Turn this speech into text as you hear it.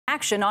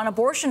Action on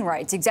abortion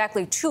rights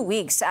exactly 2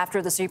 weeks after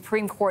the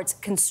Supreme Court's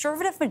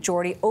conservative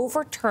majority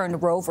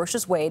overturned Roe v.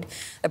 Wade.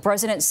 The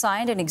president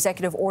signed an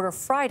executive order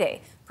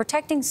Friday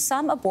protecting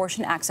some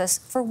abortion access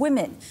for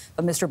women.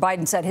 But Mr.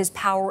 Biden said his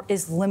power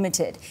is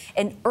limited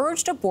and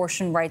urged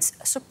abortion rights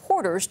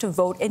supporters to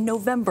vote in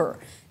November.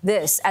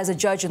 This, as a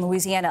judge in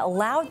Louisiana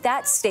allowed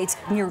that state's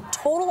near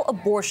total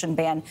abortion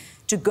ban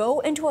to go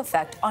into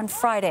effect on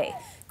Friday.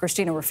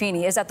 Christina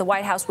Ruffini is at the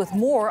White House with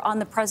more on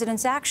the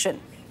president's action.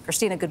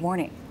 Christina, good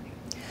morning.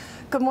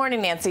 Good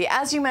morning, Nancy.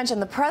 As you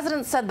mentioned, the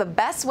president said the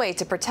best way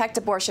to protect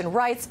abortion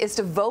rights is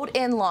to vote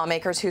in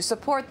lawmakers who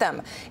support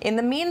them. In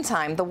the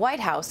meantime, the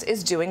White House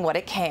is doing what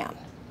it can.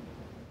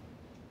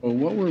 Well,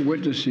 what we're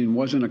witnessing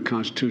wasn't a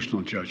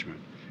constitutional judgment.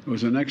 It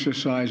was an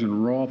exercise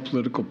in raw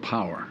political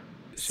power.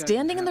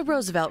 Standing in the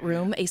Roosevelt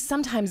Room, a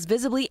sometimes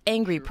visibly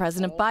angry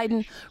President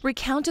Biden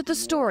recounted the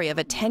story of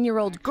a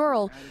 10-year-old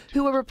girl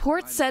who a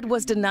report said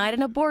was denied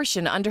an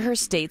abortion under her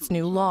state's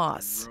new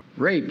laws.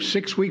 Raped,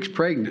 6 weeks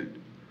pregnant,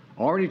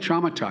 already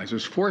traumatized,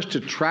 was forced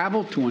to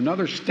travel to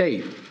another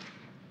state.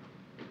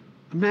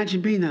 Imagine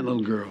being that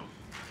little girl.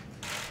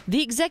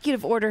 The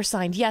executive order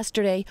signed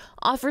yesterday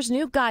offers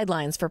new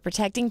guidelines for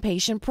protecting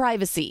patient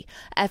privacy,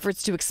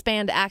 efforts to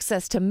expand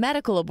access to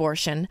medical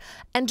abortion,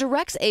 and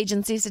directs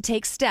agencies to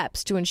take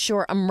steps to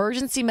ensure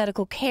emergency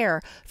medical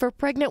care for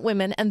pregnant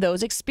women and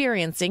those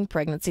experiencing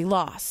pregnancy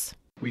loss.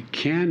 We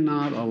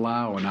cannot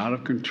allow an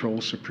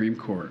out-of-control Supreme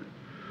Court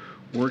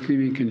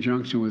working in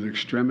conjunction with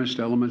extremist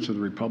elements of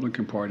the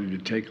Republican Party to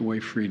take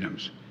away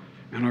freedoms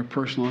and our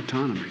personal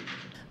autonomy.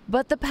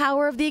 But the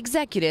power of the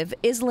executive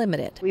is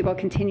limited. We will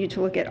continue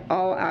to look at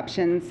all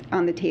options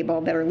on the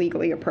table that are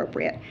legally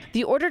appropriate.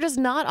 The order does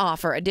not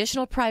offer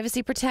additional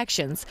privacy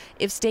protections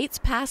if states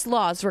pass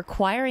laws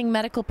requiring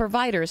medical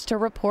providers to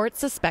report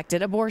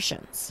suspected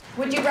abortions.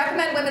 Would you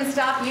recommend women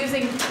stop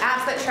using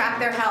apps that track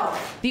their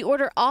health? The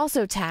order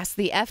also tasks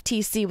the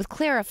FTC with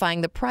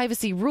clarifying the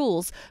privacy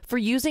rules for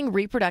using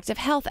reproductive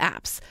health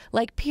apps,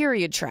 like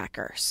period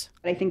trackers.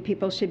 I think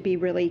people should be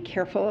really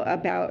careful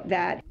about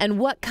that. And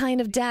what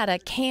kind of data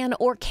can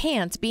or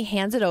can't be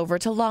handed over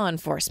to law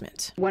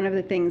enforcement. One of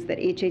the things that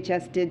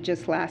HHS did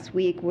just last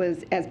week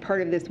was, as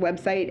part of this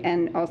website,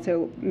 and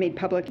also made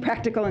public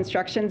practical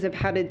instructions of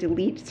how to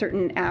delete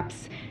certain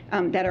apps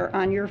that are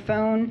on your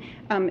phone,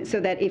 so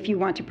that if you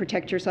want to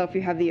protect yourself,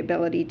 you have the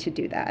ability to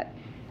do that.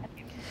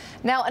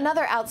 Now,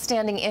 another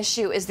outstanding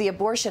issue is the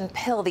abortion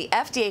pill. The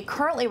FDA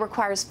currently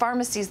requires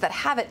pharmacies that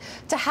have it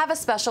to have a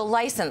special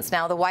license.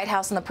 Now, the White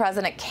House and the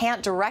president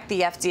can't direct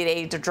the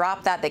FDA to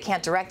drop that. They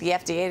can't direct the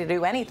FDA to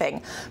do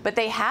anything. But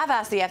they have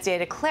asked the FDA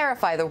to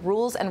clarify the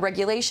rules and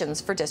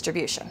regulations for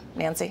distribution.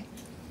 Nancy?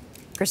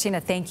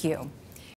 Christina, thank you.